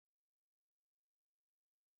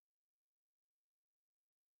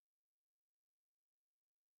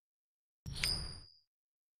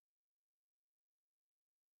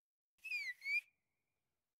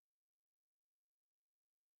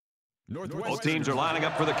Both teams are lining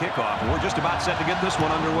up for the kickoff. We're just about set to get this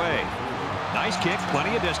one underway. Nice kick,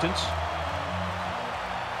 plenty of distance.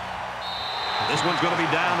 This one's going to be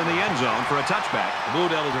down in the end zone for a touchback. The Blue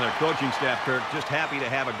Devils and their coaching staff, Kirk, just happy to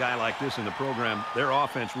have a guy like this in the program. Their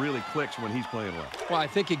offense really clicks when he's playing well. Well, I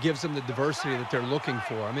think it gives them the diversity that they're looking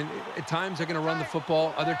for. I mean, at times they're going to run the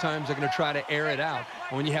football. Other times they're going to try to air it out.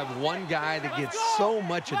 And when you have one guy that gets so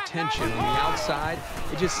much attention on the outside,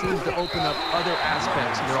 it just seems to open up other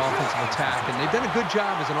aspects of their offensive attack. And they've done a good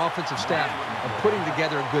job as an offensive staff of putting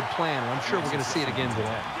together a good plan. And I'm sure we're going to see it again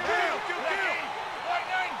today.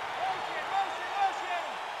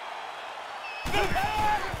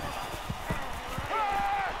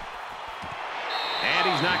 And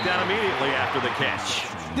he's knocked down immediately after the catch.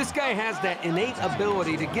 This guy has that innate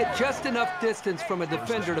ability to get just enough distance from a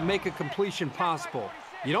defender to make a completion possible.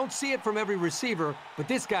 You don't see it from every receiver, but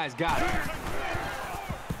this guy's got it.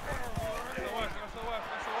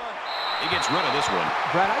 He gets rid of this one.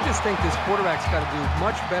 Brad, I just think this quarterback's got to do a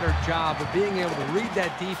much better job of being able to read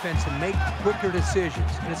that defense and make quicker decisions.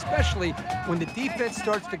 And especially when the defense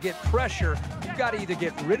starts to get pressure, you've got to either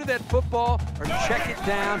get rid of that football or check it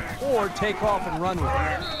down or take off and run with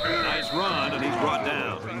it. Nice run, and he's brought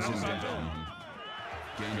down.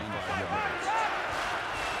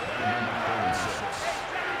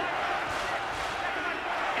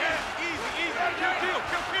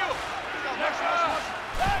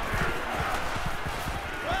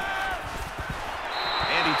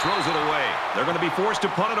 And he throws it away. They're going to be forced to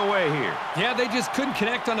punt it away here. Yeah, they just couldn't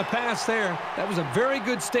connect on the pass there. That was a very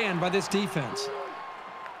good stand by this defense.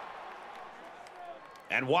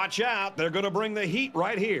 And watch out, they're going to bring the heat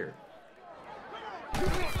right here.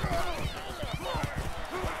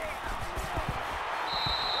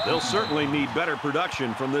 They'll certainly need better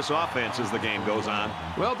production from this offense as the game goes on.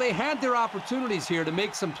 Well, they had their opportunities here to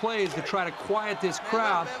make some plays to try to quiet this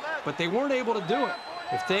crowd, but they weren't able to do it.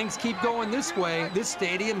 If things keep going this way, this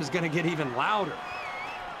stadium is going to get even louder.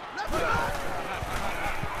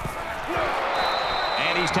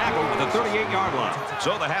 And he's tackled at the 38-yard line.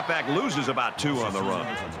 So the halfback loses about 2 on the run.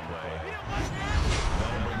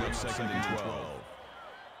 Second and 12.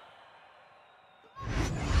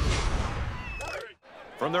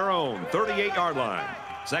 From their own 38-yard line.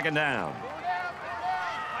 Second down.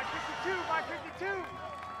 My 52.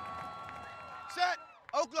 Set.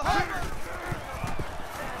 Oklahoma.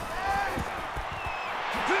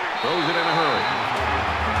 Throws it in a hurry.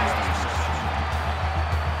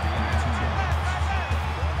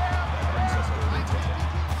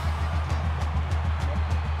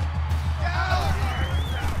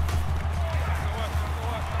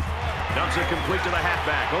 Dumps it complete to the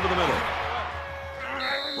halfback over the middle.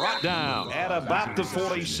 Brought down at about the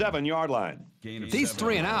 47-yard line. These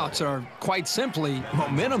 3 and outs are quite simply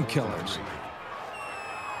momentum killers.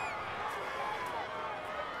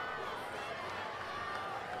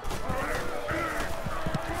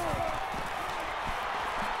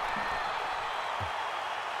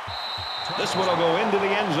 This one will go into the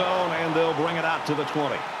end zone, and they'll bring it out to the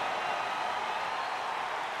 20.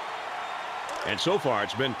 And so far,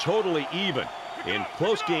 it's been totally even. In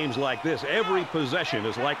close games like this, every possession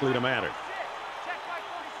is likely to matter.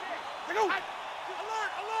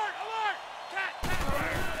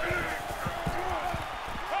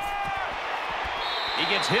 He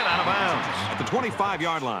gets hit out of bounds at the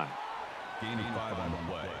 25-yard line. Gaining 5 on the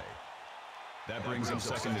play. That brings him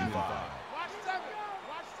second and 5. Watch 7.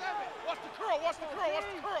 Watch the curl.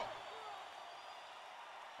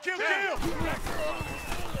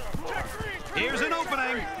 Here's an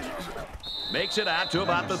opening. Makes it out to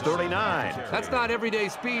about the 39. That's not everyday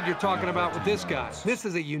speed you're talking about with this guy. This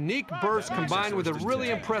is a unique burst combined with a really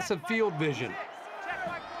impressive field vision.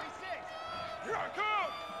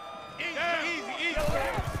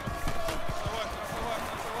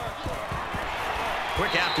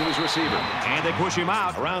 Quick out to his receiver. And they push him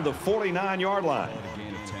out around the 49-yard line. A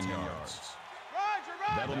gain of 10 yards.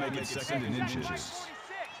 That'll make it second and inches.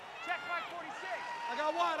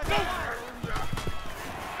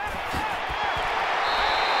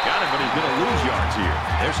 Got it, but he's going to lose yards here.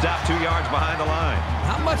 They're stopped 2 yards behind the line.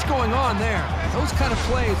 Not much going on there. Those kind of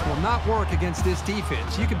plays will not work against this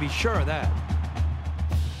defense. You can be sure of that.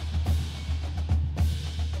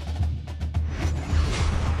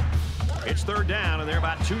 It's third down, and they're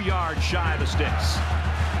about 2 yards shy of the sticks.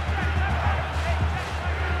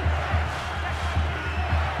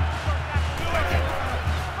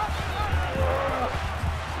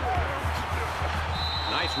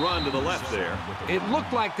 Nice run to the left there. It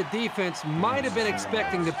looked like the defense might have been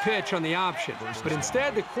expecting the pitch on the option, but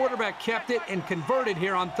instead the quarterback kept it and converted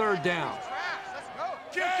here on third down.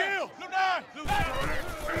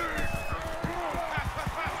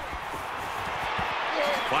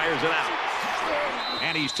 fires it out.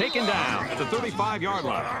 And he's taken down at the 35-yard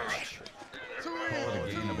line. Call it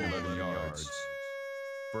a gain of 11 yards.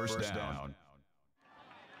 First down.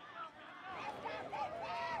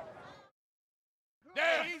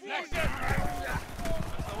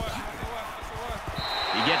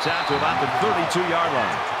 He gets out to about the 32-yard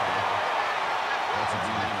line.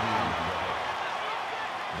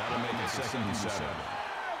 That'll make it 2nd and 7.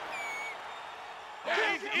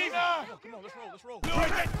 Come on, let's roll.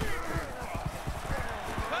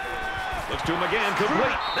 Looks to him again,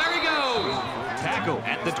 complete. There he goes. Tackle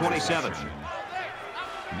at the 27. Number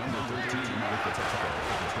 13 with the tackle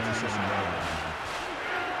at the 27-yard line.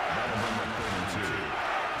 That'll bring up 32.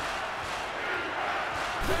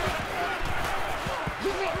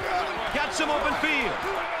 Got some open field.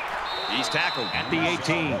 He's tackled at the 18.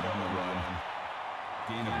 Gain of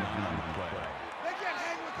 9 on the play.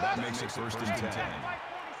 That makes it 1st and 10.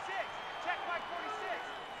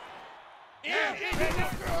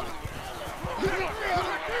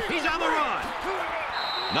 He's on the run.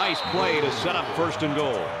 Nice play to set up 1st and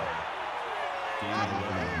goal. Gain of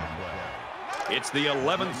 11 on the play. It's the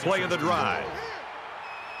 11th play of the drive.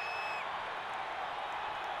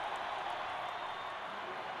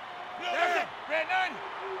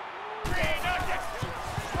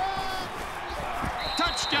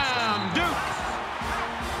 Touchdown, Duke.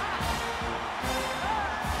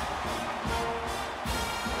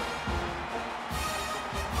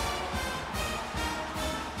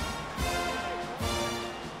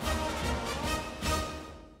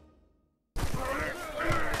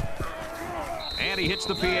 And he hits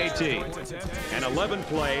the PAT. An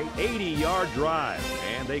 11-play, 80-yard drive.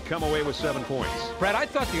 And they come away with 7 points. Brad, I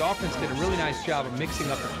thought the offense did a really nice job of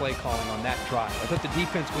mixing up the play calling on that drive. I thought the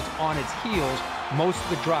defense was on its heels most of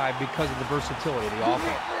the drive because of the versatility of the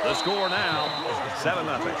offense. The score now,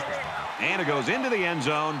 7-0. And it goes into the end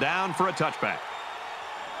zone, down for a touchback.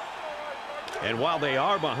 And while they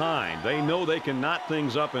are behind, they know they can knot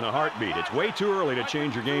things up in a heartbeat. It's way too early to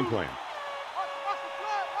change your game plan.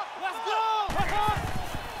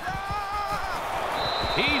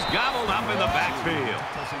 He's gobbled up in the backfield.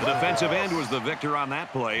 The defensive end was the victor on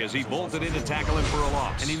that play as he bolted in to tackle him for a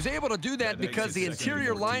loss. And he was able to do that because the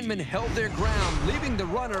interior linemen held their ground, leaving the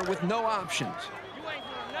runner with no options.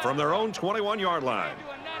 From their own 21-yard line,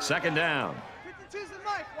 2nd down.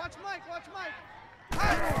 Watch Mike.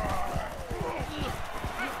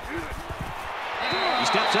 He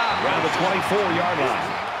steps out around the 24-yard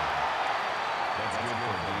line. That's good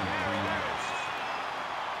for a gain of 3 yards.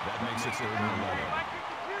 That makes it 3rd and 11.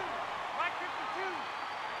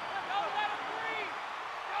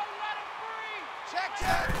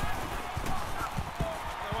 Check.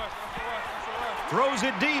 Throws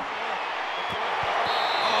it deep.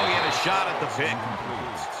 Oh, he had a shot at the pick.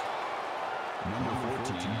 Number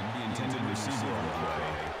 14, the intended receiver on the play.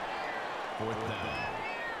 4th down.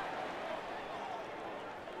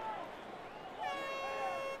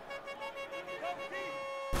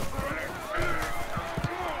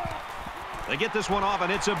 They get this one off,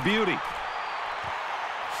 and it's a beauty.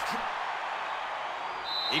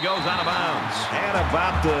 He goes out of bounds at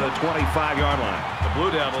about the 25-yard line. The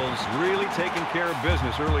Blue Devils really taking care of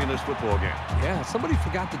business early in this football game. Yeah, somebody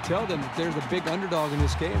forgot to tell them that they're the big underdog in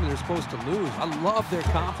this game and they're supposed to lose. I love their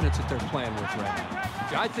confidence that they're playing with right now.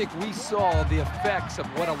 I think we saw the effects of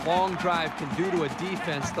what a long drive can do to a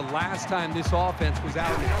defense the last time this offense was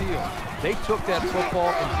out on the field. They took that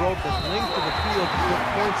football and drove the length of the field to put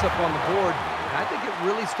points up on the board. I think it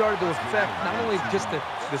really started to affect not only just the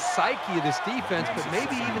psyche of this defense, but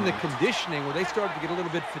maybe even the conditioning where they started to get a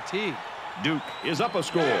little bit fatigued. Duke is up a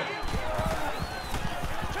score.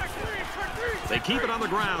 They keep it on the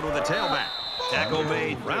ground with a tailback. Tackle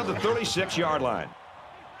made around the 36-yard line.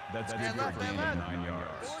 That's good for a gain of 9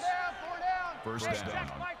 yards. 1st down.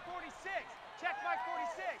 Mike 46. Check Mike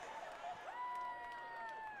 46.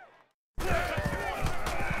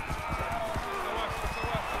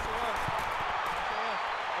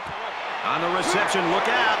 On the reception, look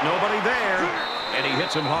out, nobody there. And he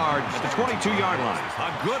hits him hard at the 22-yard line.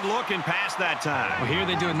 A good looking pass that time. Well, here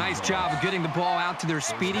they do a nice job of getting the ball out to their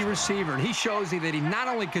speedy receiver, and he shows you that he not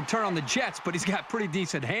only can turn on the jets, but he's got pretty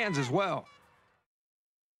decent hands as well.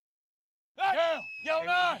 Yo,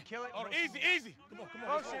 9. Oh, easy. Come on.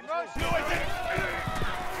 Motion.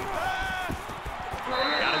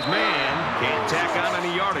 Got his man, can't tack on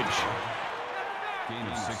any yardage. Gain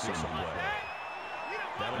of 6 on the play.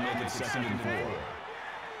 That'll make it 2nd and 4.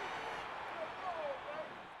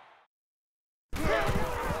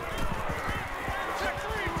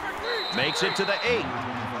 Makes it to the 8.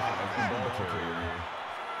 Ball carrier.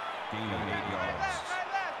 Gain of 8 yards.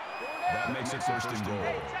 That makes it first and goal.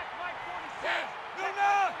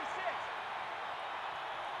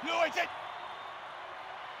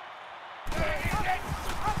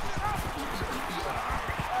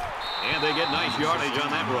 And they get nice yardage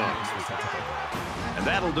on that run. And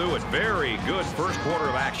that'll do it. Very good first quarter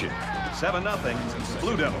of action. 7-0,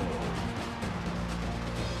 Blue Devil.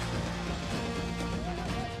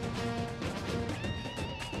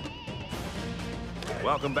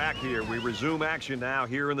 Welcome back here. We resume action now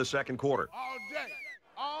here in the second quarter.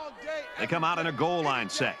 All day. They come out in a goal line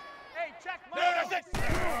set.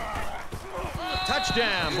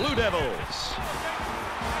 Touchdown, Blue Devils.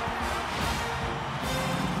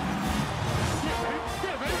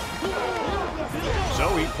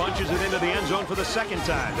 So he punches it into the end zone for the second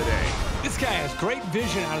time today. This guy has great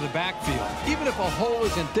vision out of the backfield. Even if a hole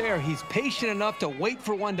isn't there, he's patient enough to wait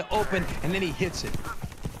for one to open, and then he hits it.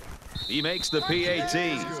 He makes the PAT.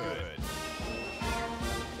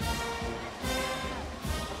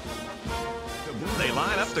 They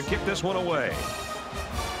line up to kick this one away.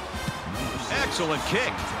 Excellent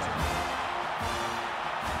kick.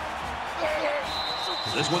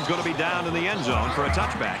 This one's going to be down in the end zone for a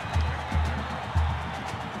touchback.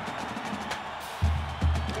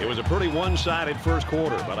 It was a pretty one-sided first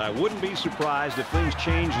quarter, but I wouldn't be surprised if things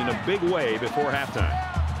changed in a big way before halftime.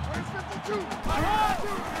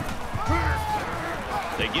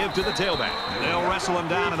 They give to the tailback. They'll wrestle him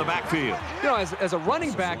down in the backfield. You know, as a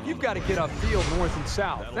running back, you've got to get upfield north and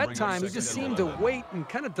south. That time, he just seemed to wait and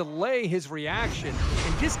kind of delay his reaction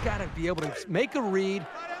and just got to be able to make a read,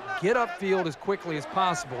 get upfield as quickly as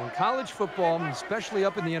possible. In college football, and especially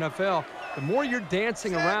up in the NFL, the more you're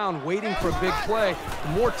dancing around waiting for a big play, the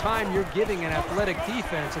more time you're giving an athletic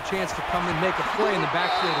defense a chance to come and make a play in the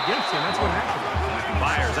backfield against him. That's what happened.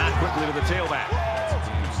 Fires out quickly to the tailback.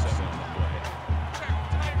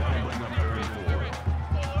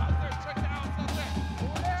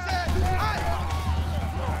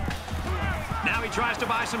 Now he tries to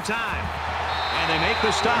buy some time. And they make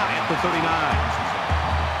the stop at the 39.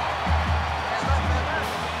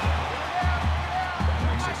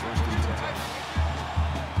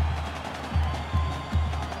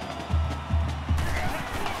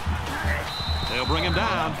 They'll bring him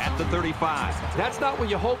down at the 35. That's not what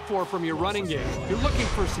you hope for from your running game. You're looking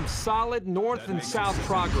for some solid north and south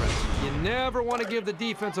progress. You never want to give the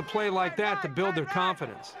defense a play like that to build their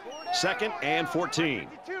confidence. 2nd and 14.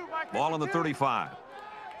 Ball on the 35.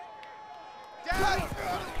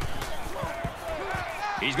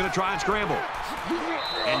 He's going to try and scramble.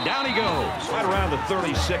 And down he goes, right around the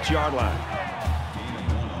 36-yard line.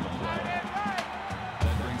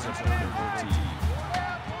 That brings us 3rd and 14.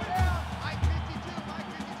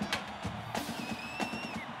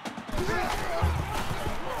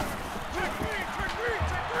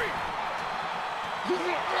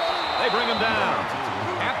 They bring him down.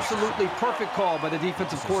 Absolutely perfect call by the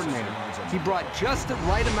defensive coordinator. He brought just the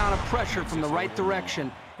right amount of pressure from the right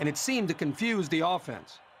direction, and it seemed to confuse the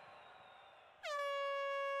offense.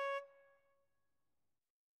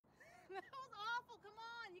 That was awful. Come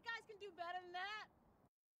on. You guys can do better than that.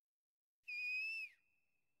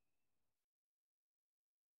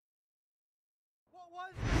 What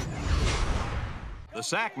was it? The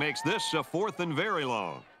sack makes this a 4th and very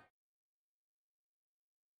long.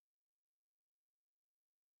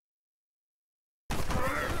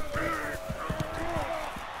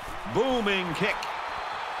 Booming kick.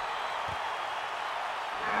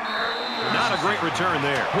 Not a great return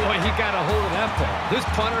there. Boy, he got a hold of that ball. This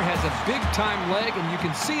punter has a big-time leg, and you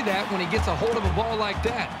can see that when he gets a hold of a ball like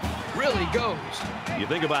that. Really goes. You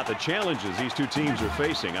think about the challenges these two teams are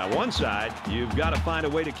facing. On one side, you've got to find a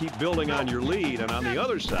way to keep building on your lead, and on the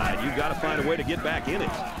other side, you've got to find a way to get back in it.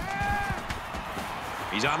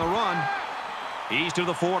 He's on the run. He's to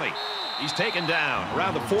the 40. He's taken down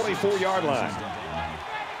around the 44-yard line.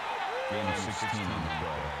 Gain of 16 on the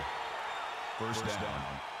play. First down.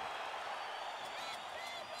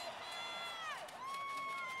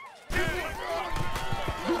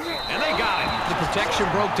 And they got it. The protection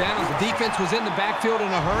broke down. The defense was in the backfield in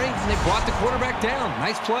a hurry, and they brought the quarterback down.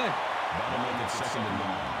 Nice play. That'll make it 2nd and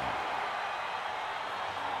 9.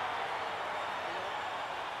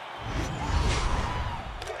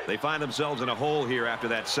 They find themselves in a hole here after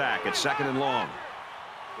that sack. It's 2nd and long.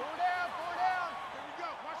 Go down. Here we go.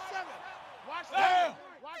 Watch 7. Watch 7.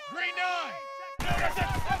 Watch green 9.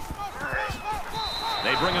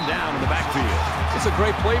 They bring him down in the backfield. It's a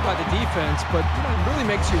great play by the defense, but it really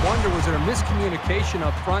makes you wonder, was there a miscommunication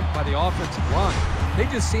up front by the offensive line? They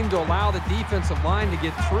just seemed to allow the defensive line to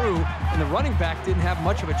get through, and the running back didn't have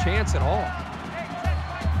much of a chance at all.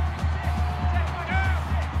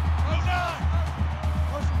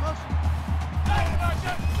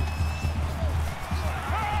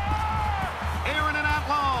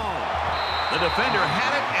 defender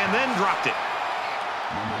had it and then dropped it.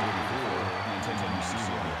 Number 84, the intended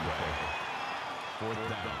receiver on the play. Fourth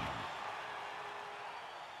down.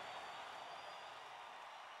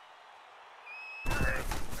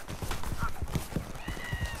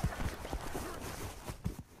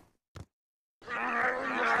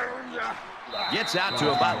 Gets out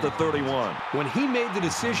to about the 31. When he made the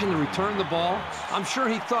decision to return the ball, I'm sure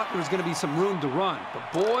he thought there was going to be some room to run. But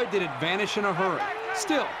boy, did it vanish in a hurry.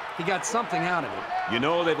 Still, he got something out of it. You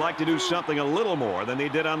know they'd like to do something a little more than they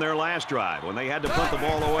did on their last drive when they had to punt the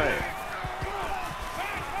ball away.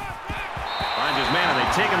 Finds his man, and they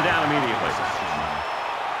take him down immediately.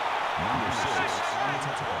 Number 6 on the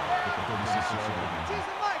touchdown with the 36-yard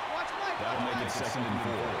line. Watch Mike. That'll make it 2nd and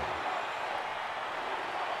 4.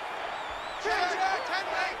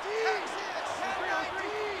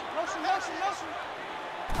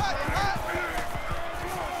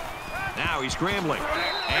 Now he's scrambling,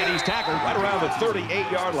 and he's tackled right around the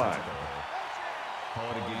 38-yard line.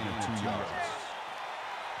 Call it a gain of 2 yards.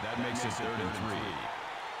 That makes it 3rd and 3.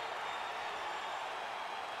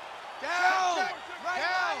 Down.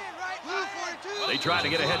 They try to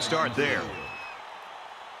get a head start there.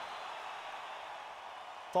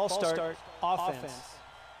 False start, offense.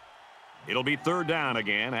 It'll be 3rd down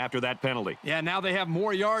again after that penalty. Yeah, now they have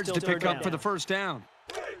more yards Still to pick third up for down. the first down.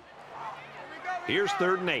 Here's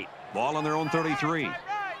 3rd and 8. Ball on their own 33. 4 down.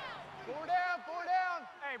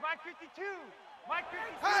 Hey, Mike 52. Mike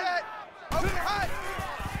 52.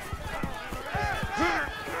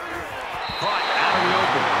 Caught out of the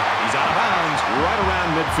open. He's out of bounds right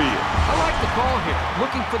around midfield. I like the call here.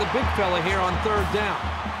 Looking for the big fella here on 3rd down.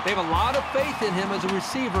 They have a lot of faith in him as a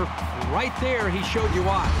receiver. Right there, he showed you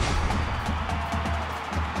why.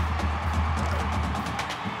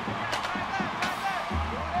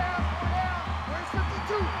 Where's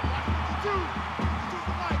 52? 52.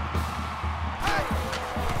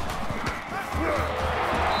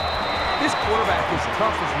 This quarterback is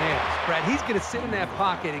tough as nails. Brad, he's going to sit in that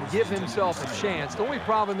pocket and give himself a chance. The only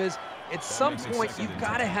problem is, at some point, you've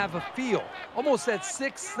got to have a feel, almost that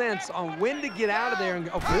sixth sense on when to get out of there and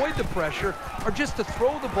avoid the pressure or just to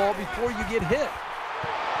throw the ball before you get hit.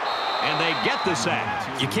 And they get the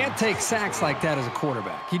sack. You can't take sacks like that as a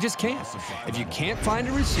quarterback. You just can't. If you can't find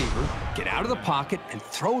a receiver, get out of the pocket and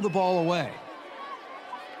throw the ball away.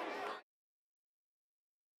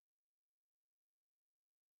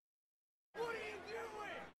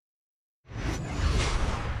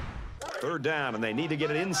 Third down, and they need to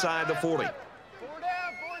get it inside the 40. 4 down.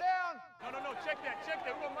 No, check that.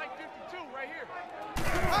 We're on Mike 52 right here.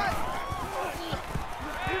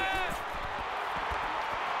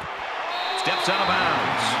 Steps out of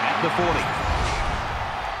bounds at the 40.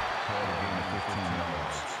 Call it a gain of 15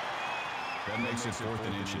 yards. That makes it 4th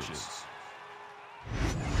and inches.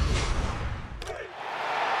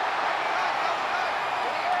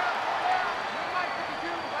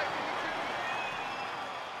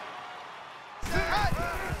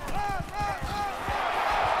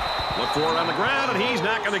 Look for it on the ground, and he's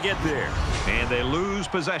not going to get there. And they lose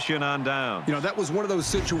possession on down. You know, that was one of those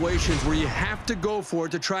situations where you have to go for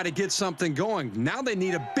it to try to get something going. Now they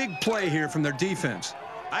need a big play here from their defense.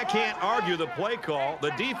 I can't argue the play call. The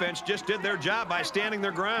defense just did their job by standing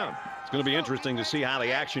their ground. It's going to be interesting to see how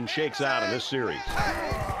the action shakes out in this series.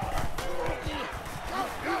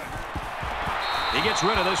 He gets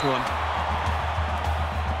rid of this one.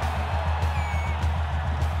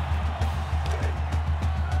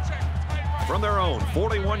 From their own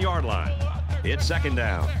 41-yard line, it's 2nd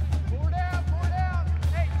down. 4 down.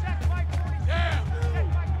 Hey, check Mike 40. Down.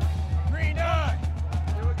 Green done.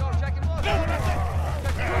 Here we go. Check him up.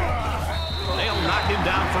 They'll knock him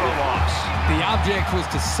down for a loss. The object was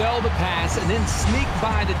to sell the pass and then sneak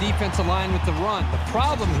by the defensive line with the run. The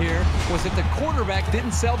problem here was that the quarterback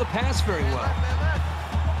didn't sell the pass very well.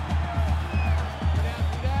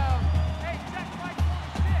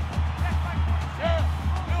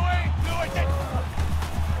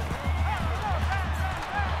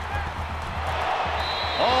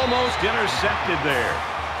 Almost intercepted there.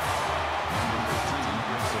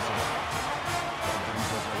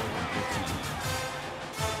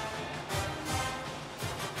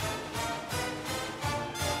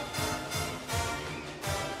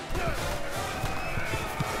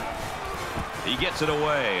 He gets it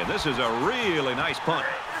away, and this is a really nice punt.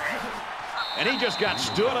 And he just got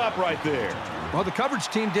stood up right there. Well, the coverage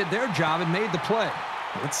team did their job and made the play.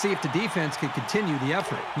 Let's see if the defense can continue the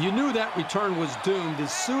effort. You knew that return was doomed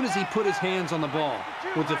as soon as he put his hands on the ball.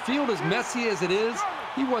 With the field as messy as it is,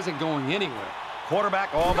 he wasn't going anywhere.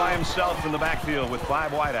 Quarterback all by himself in the backfield with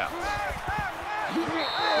 5 wideouts.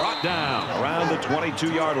 Brought down around the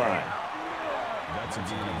 22-yard line. That's a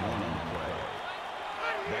gain of 1 on the play.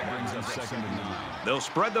 That brings up 2nd and 9. They'll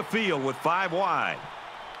spread the field with 5 wide.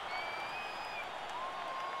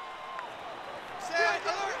 Set,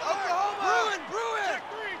 alert, Oklahoma! Bruin!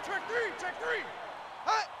 Check 3, check 3!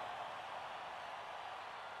 Hut!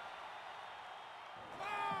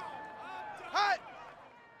 Hut!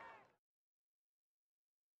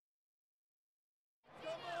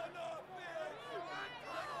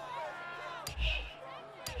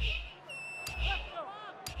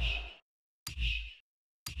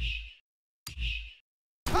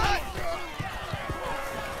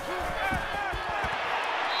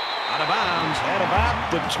 Out of bounds at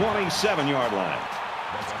about the 27-yard line.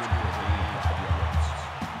 That's good for a gain of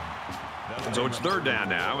 3 yards. So it's 3rd down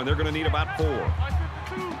now, and they're going to need about 4. You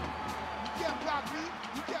can't block me.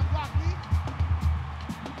 You can't block me.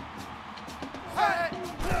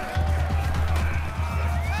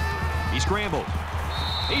 He scrambled.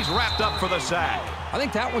 He's wrapped up for the sack. I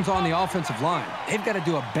think that one's on the offensive line. They've got to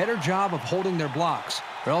do a better job of holding their blocks,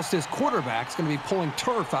 or else this quarterback's going to be pulling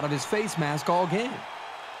turf out of his face mask all game.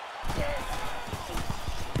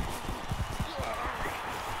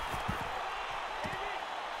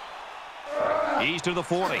 He's to the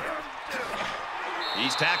 40.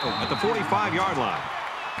 He's tackled at the 45-yard line.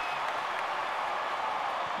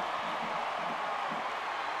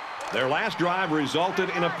 Their last drive resulted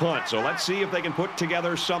in a punt, so let's see if they can put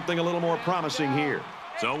together something a little more promising here.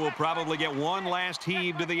 So we'll probably get one last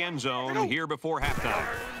heave to the end zone here before halftime.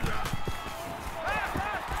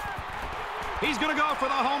 He's going to go for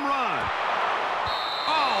the home run.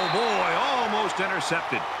 Oh, boy, almost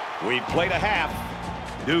intercepted. We played a half.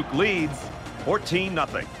 Duke leads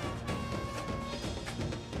 14-0.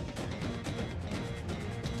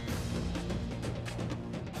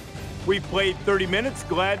 We've played 30 minutes.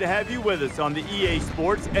 Glad to have you with us on the EA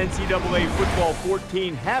Sports NCAA Football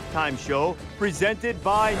 14 halftime show presented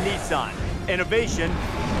by Nissan. Innovation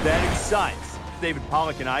that excites. David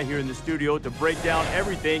Pollack and I here in the studio to break down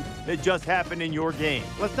everything that just happened in your game.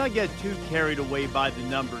 Let's not get too carried away by the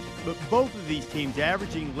numbers, but both of these teams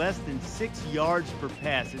averaging less than 6 yards per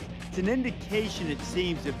pass. It's an indication, it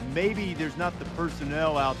seems, that maybe there's not the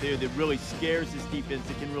personnel out there that really scares this defense,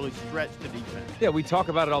 that can really stretch the defense. Yeah, we talk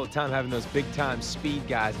about it all the time, having those big-time speed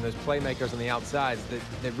guys and those playmakers on the outsides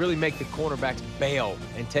that really make the cornerbacks bail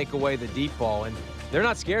and take away the deep ball. And they're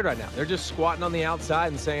not scared right now. They're just squatting on the outside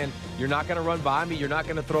and saying, you're not going to run by me, you're not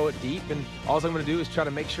going to throw it deep, and all I'm going to do is try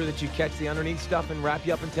to make sure that you catch the underneath stuff and wrap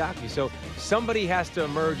you up and tackle you. So somebody has to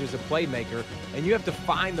emerge as a playmaker, and you have to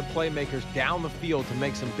find the playmakers down the field to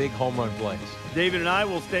make some big home run plays. David and I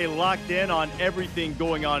will stay locked in on everything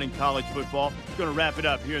going on in college football. We're going to wrap it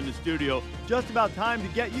up here in the studio. Just about time to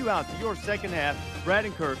get you out to your second half. Brad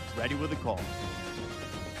and Kirk ready with a call.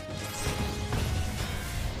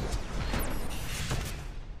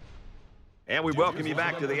 And we welcome you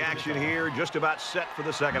back to the action here, just about set for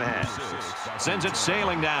the second half. Sends it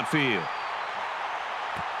sailing downfield.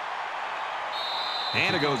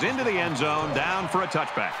 And it goes into the end zone, down for a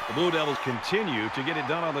touchback. The Blue Devils continue to get it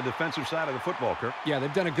done on the defensive side of the football, Kirk. Yeah,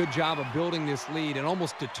 they've done a good job of building this lead and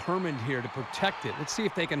almost determined here to protect it. Let's see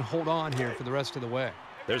if they can hold on here for the rest of the way.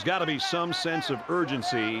 There's got to be some sense of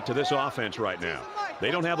urgency to this offense right now.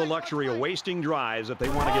 They don't have the luxury of wasting drives if they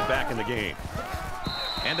want to get back in the game.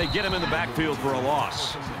 And they get him in the backfield for a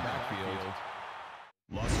loss.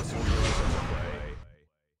 Loss of 4 yards on the play.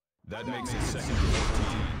 That makes it 2nd and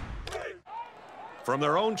 14. From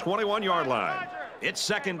their own 21-yard line, it's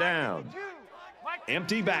 2nd down.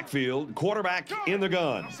 Empty backfield, quarterback in the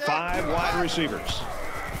gun, 5 wide receivers.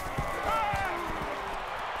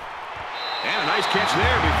 And a nice catch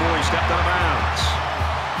there before he stepped out of bounds.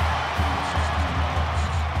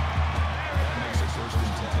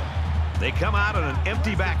 They come out in an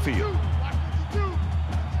empty backfield.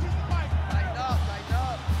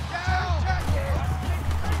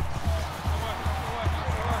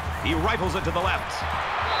 He rifles it to the left.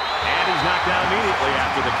 And he's knocked down immediately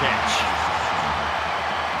after the catch.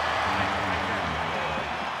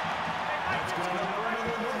 That's going to be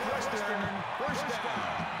Northwestern. First down.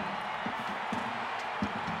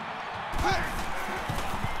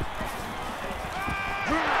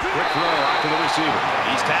 Quick throw out to the receiver.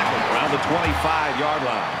 He's tackled around the 25-yard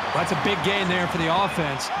line. That's a big gain there for the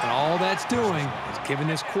offense, and all that's doing is giving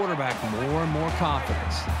this quarterback more and more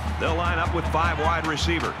confidence. They'll line up with 5 wide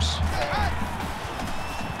receivers.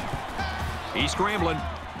 He's scrambling.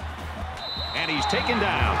 And he's taken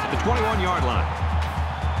down at the 21-yard line.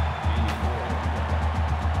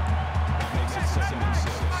 That makes it 2nd and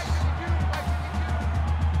 6.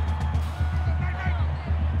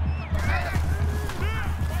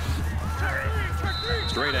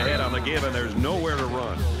 Straight ahead on the a give, and there's nowhere to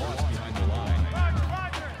run. Behind the line.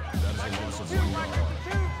 That is a loss of 1 yard.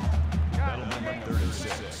 That'll bring up 3rd and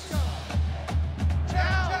 6.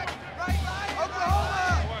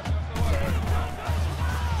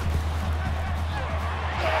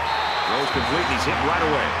 Throws complete. He's hit right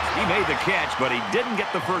away. He made the catch, but he didn't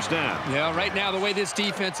get the first down. Yeah, right now, the way this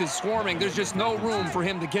defense is swarming, there's just no room for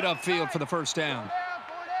him to get upfield for the first down.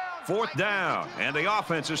 4th down, and the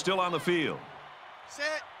offense is still on the field.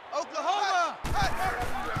 Set. Oklahoma.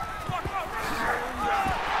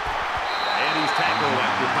 And he's tackled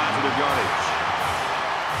after positive yardage.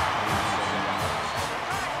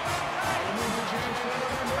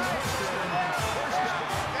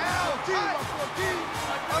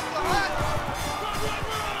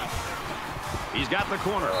 He's got the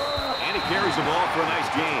corner, and he carries the ball for a nice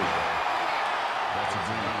gain. That's a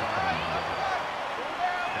gain.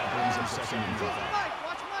 That brings him 2nd and 5.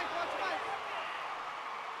 Watch Mike.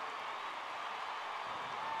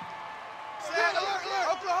 Set.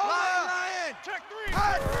 Oklahoma. Lion. Check 3.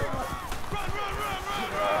 Run.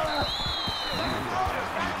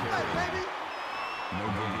 Baby. No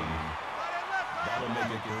gain. That'll make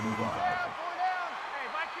it 3rd and 5. Hey,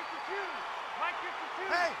 Mike 52.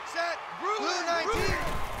 Hey, set. Blue 19.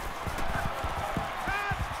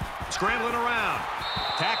 Scrambling around.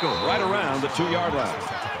 Tackled right around the 2-yard line.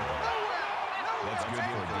 That's good for a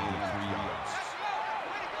gain of 3 yards.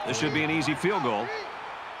 This should be an easy field goal.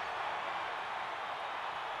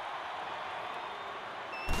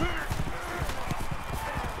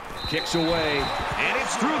 Kicks away, and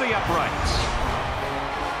it's through the uprights.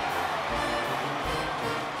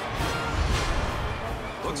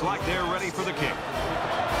 Looks like they're ready for the kick.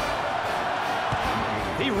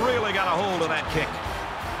 He really got a hold of that kick.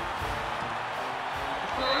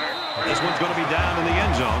 This one's going to be down in the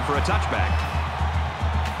end zone for a touchback.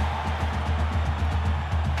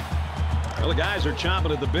 Well, the guys are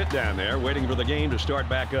chomping at the bit down there, waiting for the game to start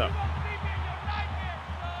back up.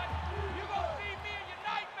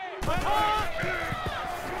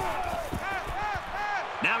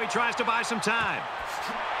 Now he tries to buy some time.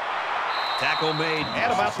 Tackle made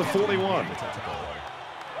at about the 41. Call it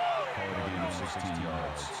a gain of 16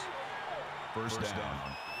 yards. First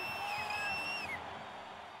down.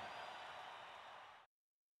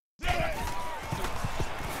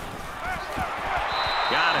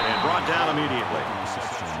 Got it and brought down immediately.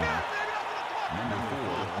 Number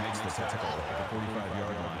 4 makes the tackle at the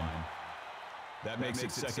 45-yard line. That makes it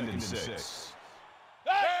 2nd and 6.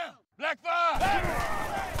 Black 5.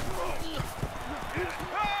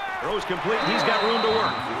 Throws complete. He's got room to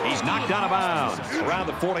work. He's knocked out of bounds around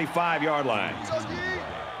the 45-yard line.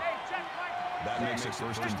 That makes it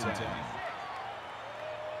 1st and 10.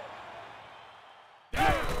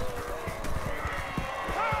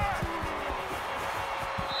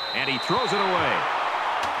 And he throws it away.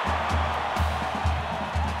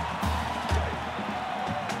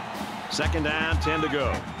 Second down, 10 to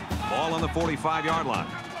go. Ball on the 45-yard line.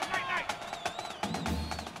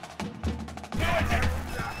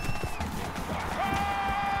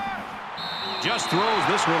 Just throws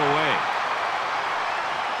this one away.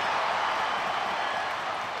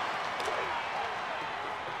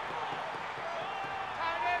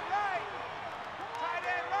 Tight end right.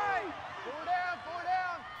 4 down.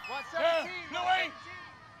 117. Blue 8.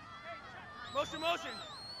 Motion.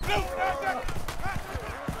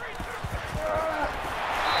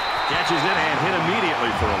 Catches it and hit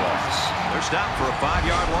immediately for a loss. They're stopped for a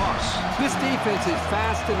 5-yard loss. This defense is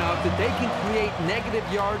fast enough that they can create negative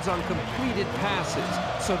yards on completed passes.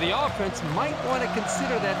 So the offense might want to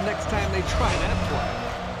consider that next time they try that play.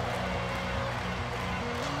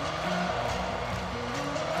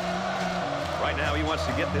 Right now he wants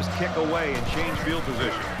to get this kick away and change field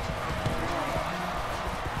position.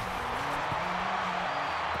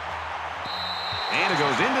 And it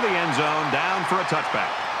goes into the end zone, down for a touchback.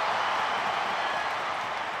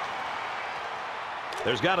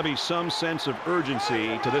 There's got to be some sense of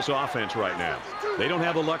urgency to this offense right now. They don't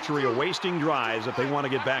have the luxury of wasting drives if they want to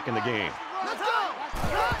get back in the game.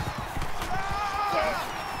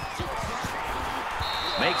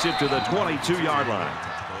 Makes it to the 22-yard line.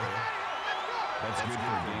 That's good for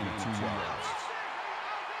a gain of 2 yards.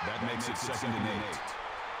 That makes it 2nd and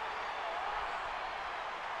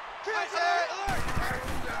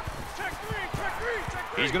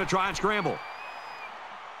 8. He's going to try and scramble.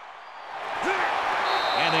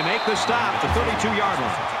 And they make the stop at the 32-yard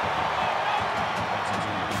line.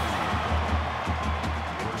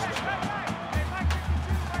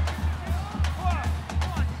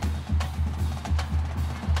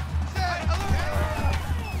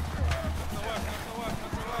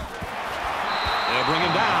 They'll bring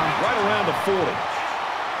him down right 40.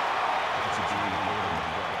 That's a gain of 4.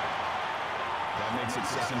 That makes it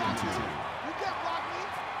 2nd and 2. You can't block me.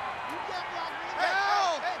 You can't block me.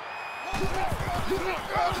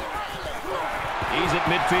 He's at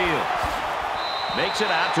midfield. Makes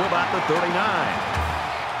it out to about the 39.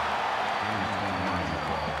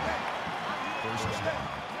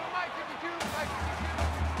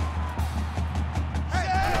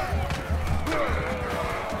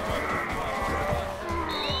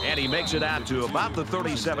 And he makes it out to about the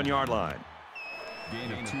 37-yard line.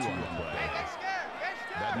 Gain of 2 on the play.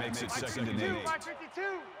 That makes it 2nd and 8.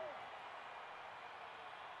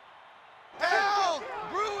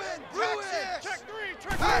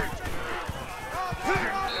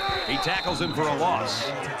 He tackles him for a loss.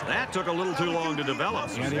 That took a little too long to develop.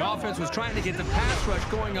 Yeah, the offense was trying to get the pass rush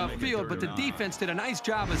going upfield, but the defense did a nice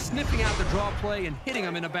job of sniffing out the draw play and hitting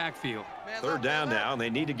them in the backfield. 3rd down now, and they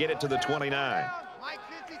need to get it to the 29. Mike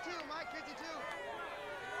 52, Mike 52.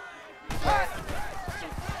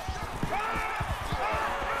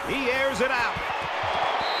 He airs it out.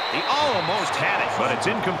 He almost had it, but it's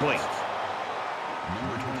incomplete.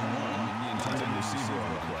 Number 21, the intended receiver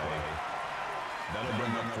on the play. That'll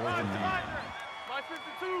bring up 4th and 9. Mike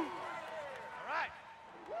 52. All right.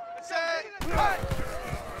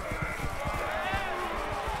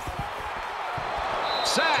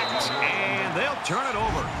 Sacked, and they'll turn it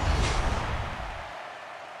over.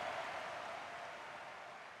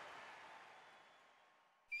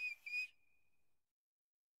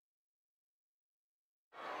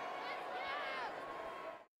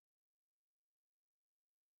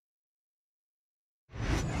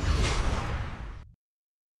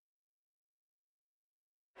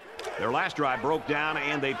 Their last drive broke down,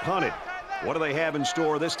 and they punted. What do they have in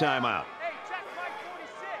store this time out? Hey, check Mike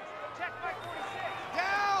 46. Check Mike 46.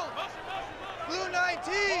 Down. Blue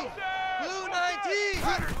 19. Blue 19.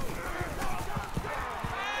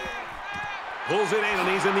 Pulls it in, and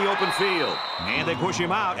he's in the open field. And they push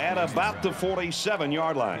him out at about the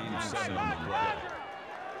 47-yard line. Gain of 7 on the play.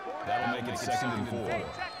 That'll make it 2nd and 4. Check Mike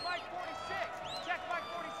 46. Check Mike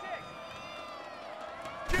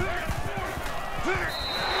 46.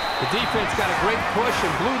 The defense got a great push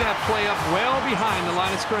and blew that play up well behind the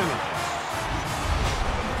line of scrimmage.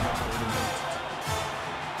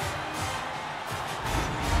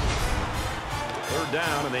 Third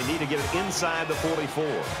down, and they need to get it inside the 44.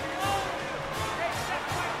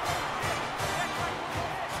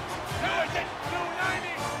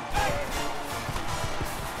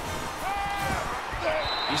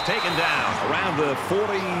 He's taken down around the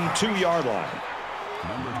 42-yard line.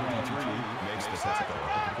 Number 23 makes the tackle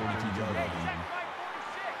at the 42-yard line.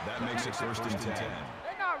 That makes it 1st and 10. They're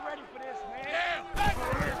not ready for this, man.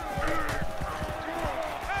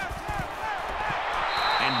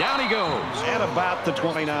 And down he goes at about the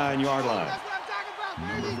 29-yard line. That's what I'm talking about,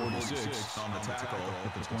 baby. Number 46 on the tackle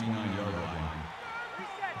at the 29-yard line.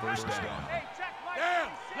 1st down. Hey, check Mike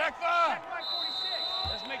 46. Check Mike 46.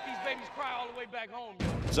 Let's make these babies cry all the way back home.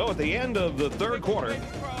 So at the end of the 3rd quarter,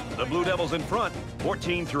 the Blue Devils in front,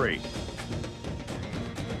 14-3.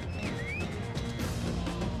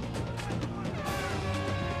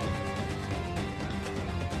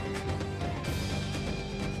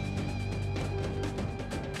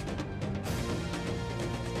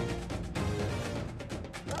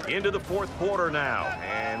 Into the 4th quarter now,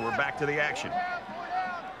 and we're back to the action. Hey,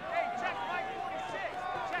 check Mike 46.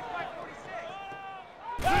 Check Mike 46.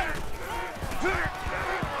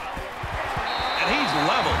 And he's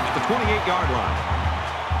level at the 28-yard line.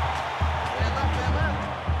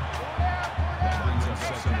 That brings up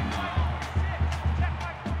 2nd and 9.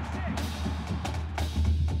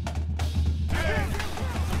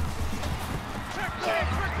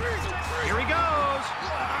 Here he goes.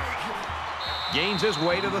 Gains his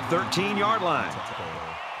way to the 13-yard line.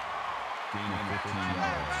 Gain of 15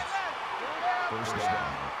 yards. 1st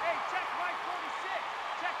down. Hey, check Mike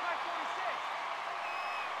 46. Check Mike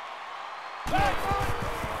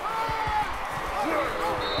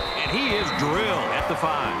 46. And he is drilled at the 5.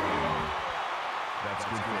 That's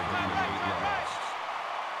good for a gain of 8 yards.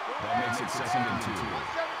 That makes it 2nd and 2. 117,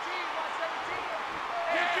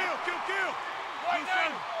 117. Kill. Right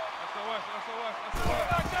now.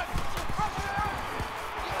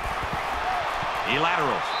 He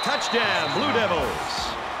laterals. Touchdown, Blue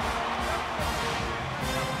Devils.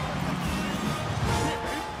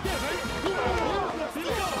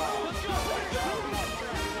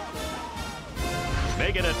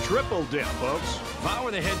 Make it a triple dip, folks. If I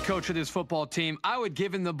were the head coach of this football team, I would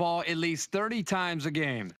give him the ball at least 30 times a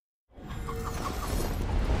game.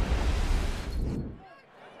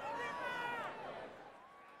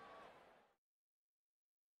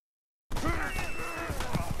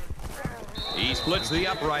 splits the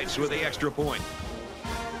uprights with the extra point.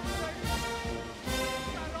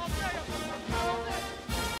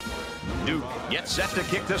 Duke gets set to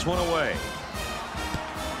kick this one away.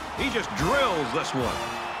 He just drills this one.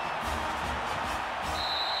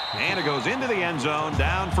 And it goes into the end zone,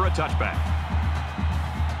 down for a touchback.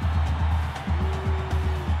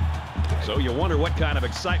 So you wonder what kind of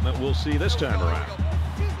excitement we'll see this time around.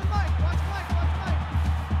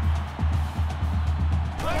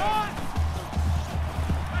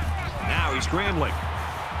 Now he's scrambling.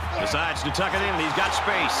 Decides to tuck it in, and he's got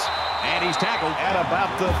space. And he's tackled at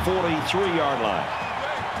about the 43-yard line.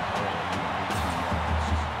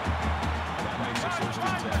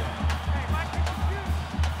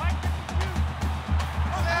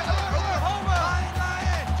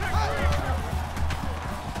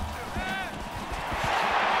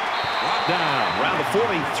 Brought down around the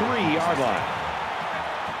 43-yard line.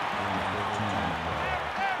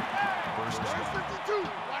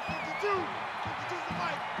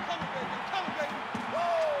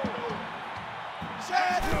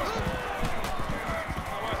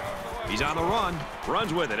 He's on the run,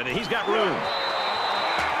 runs with it, and he's got room.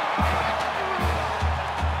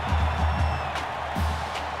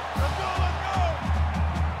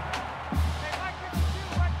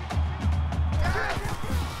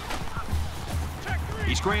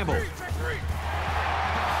 He scrambled.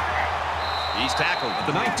 He's tackled at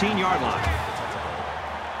the 19-yard line.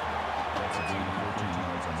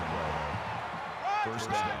 First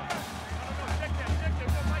down.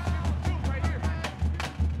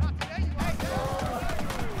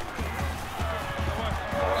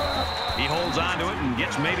 He holds on to it and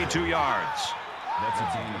gets maybe 2 yards. That's a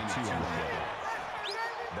gain of 2 on the play.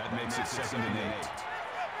 That makes it 2nd and 8.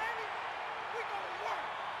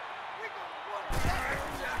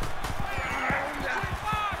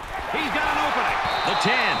 He's got an opening. The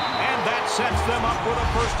 10. And that sets them up with a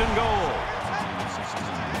 1st and goal.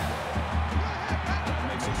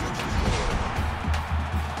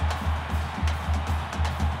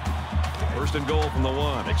 First and goal from the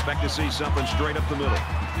 1. Expect to see something straight up the middle.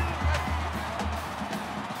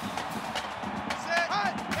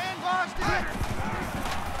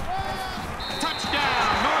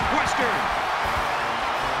 Touchdown, Northwestern.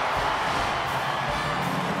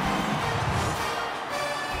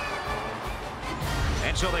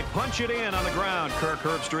 And so they punch it in on the ground, Kirk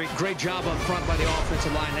Herbstreit. Great job up front by the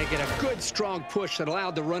offensive line. They get a good, strong push that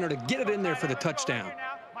allowed the runner to get it in there for the touchdown.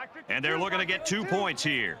 And they're looking to get 2 points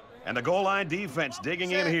here. And the goal line defense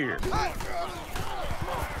digging in here.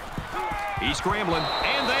 He's scrambling,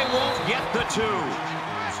 and they won't get the 2.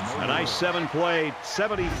 A nice 7-play,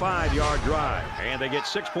 75-yard drive. And they get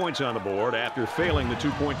 6 points on the board after failing the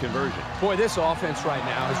 2-point conversion. Boy, this offense right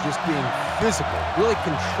now is just being physical, really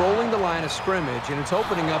controlling the line of scrimmage, and it's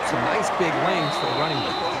opening up some nice big lanes for the running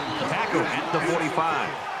back. Tackle at the 45.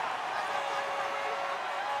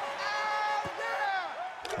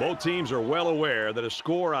 Both teams are well aware that a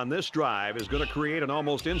score on this drive is going to create an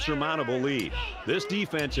almost insurmountable lead. This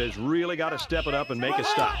defense has really got to step it up and make a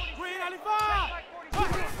stop.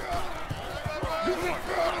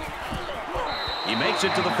 He makes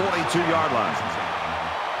it to the 42-yard line.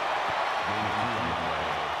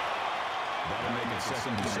 That'll make it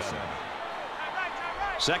 2nd and 7.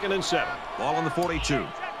 2nd and 7. Ball on the 42.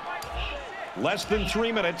 Less than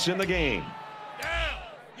 3 minutes in the game.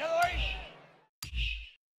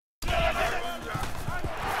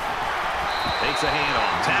 Takes a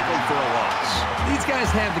handoff, tackled for a loss. These guys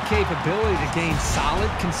have the capability to gain solid,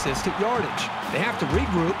 consistent yardage. They have to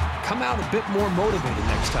regroup, come out a bit more motivated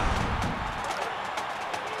next time.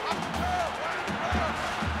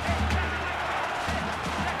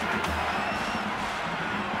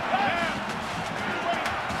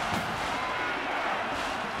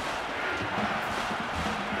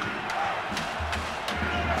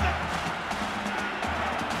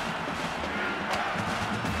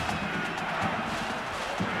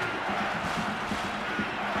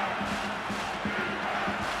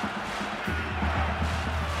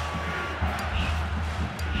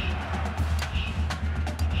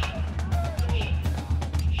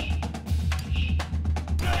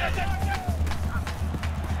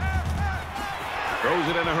 Throws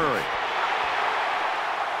it in a hurry.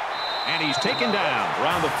 And he's taken down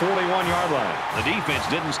around the 41-yard line. The defense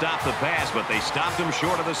didn't stop the pass, but they stopped him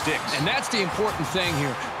short of the sticks. And that's the important thing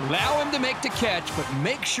here. Allow him to make the catch, but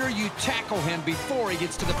make sure you tackle him before he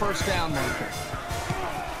gets to the 1st down marker.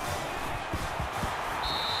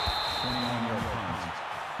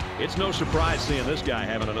 21-yard It's no surprise seeing this guy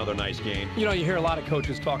having another nice game. You know, you hear a lot of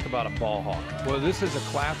coaches talk about a ball hawk. Well, this is a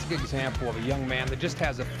classic example of a young man that just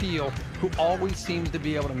has a feel, who always seems to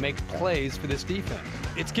be able to make plays for this defense.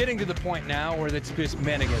 It's getting to the point now where it's just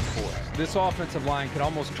men against boys. This offensive line can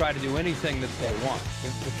almost try to do anything that they want.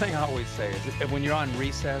 The thing I always say is that when you're on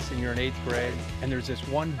recess and you're in 8th grade and there's this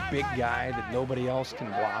one big guy that nobody else can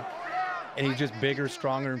block, and he's just bigger,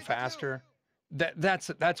 stronger, and faster,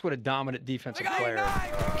 that's what a dominant defensive player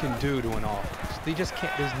can do to an offense. They just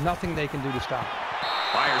can't. There's nothing they can do to stop him.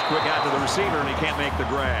 Fires quick out to the receiver, and he can't make the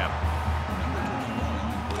grab.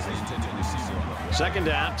 2nd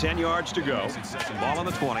down, 10 yards to go. Ball on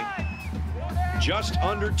the 20. Just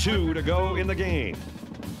under 2 to go in the game.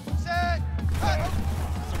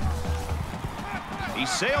 He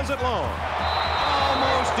sails it long.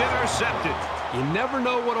 Almost intercepted. You never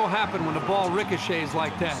know what will happen when the ball ricochets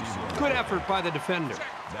like that. Good effort by the defender.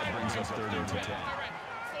 That brings us 3rd and 10.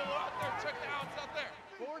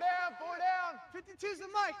 4 down. 52's the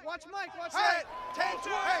Mike. Watch Mike. Watch that.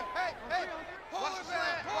 Hey. Pull it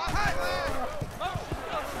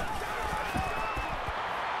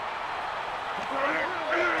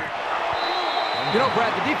You know,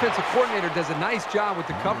 Brad, the defensive coordinator does a nice job with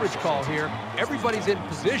the coverage call here. Everybody's in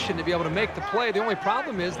position to be able to make the play. The only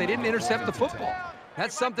problem is they didn't intercept the football.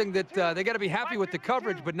 That's something that they got to be happy with the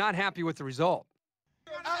coverage, but not happy with the result.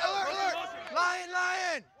 Alert.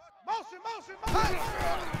 Lion. Motion.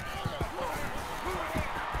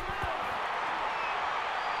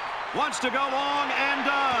 Wants to go long and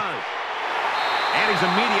does. And he's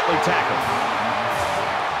immediately tackled.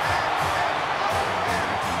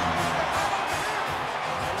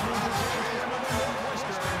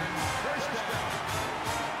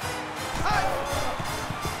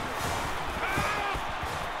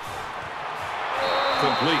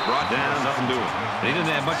 Complete, brought down, nothing doing. They didn't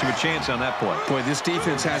have much of a chance on that play. Boy, this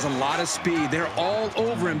defense has a lot of speed. They're all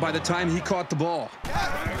over him by the time he caught the ball.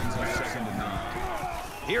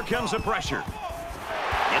 Here comes the pressure.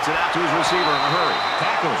 Gets it out to his receiver in a hurry.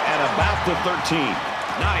 Tackles at about the 13.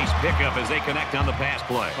 Nice pickup as they connect on the pass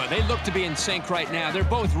play. But they look to be in sync right now. They're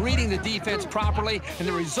both reading the defense properly, and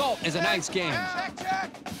the result is a nice game.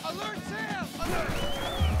 Check. Alert, Sam. Alert.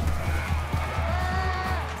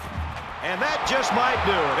 And that just might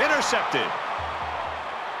do it. Intercepted.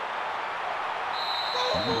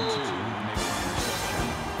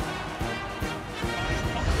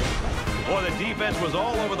 Boy, the defense was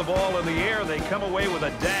all over the ball in the air. They come away with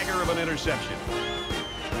a dagger of an interception.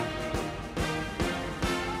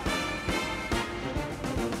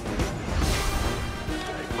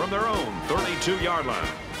 From their own 32-yard line,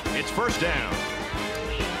 it's 1st down.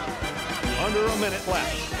 Under a minute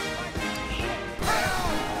left.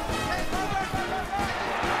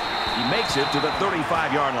 He makes it to the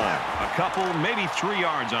 35-yard line. A couple, maybe 3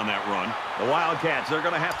 yards on that run. The Wildcats, they're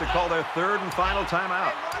going to have to call their 3rd and final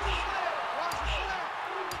timeout.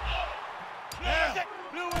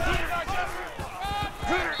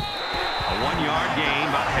 A 1-yard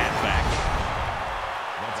gain by halfback.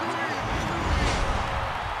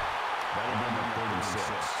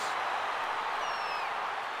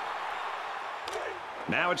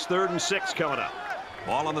 Now it's 3rd and 6 coming up.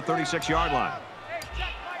 Ball on the 36-yard line.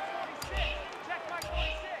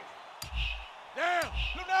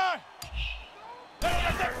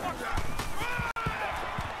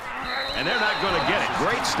 And they're not going to get it.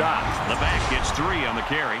 Great stop. The back gets 3 on the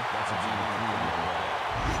carry.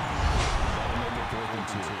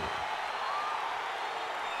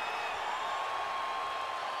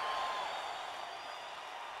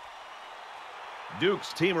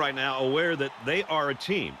 Duke's team right now aware that they are a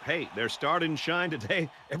team. Hey, they're starting shine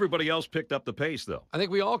today. Everybody else picked up the pace, though. I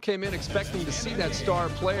think we all came in expecting to see that star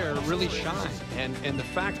player really shine. And the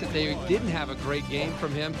fact that they didn't have a great game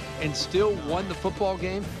from him and still won the football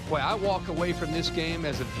game, boy, I walk away from this game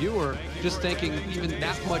as a viewer just thinking even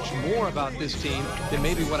that much more about this team than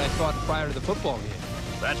maybe what I thought prior to the football game.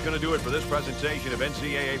 That's going to do it for this presentation of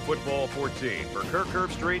NCAA Football 14. For Kirk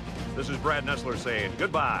Herbstreit, this is Brad Nessler saying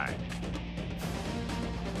goodbye.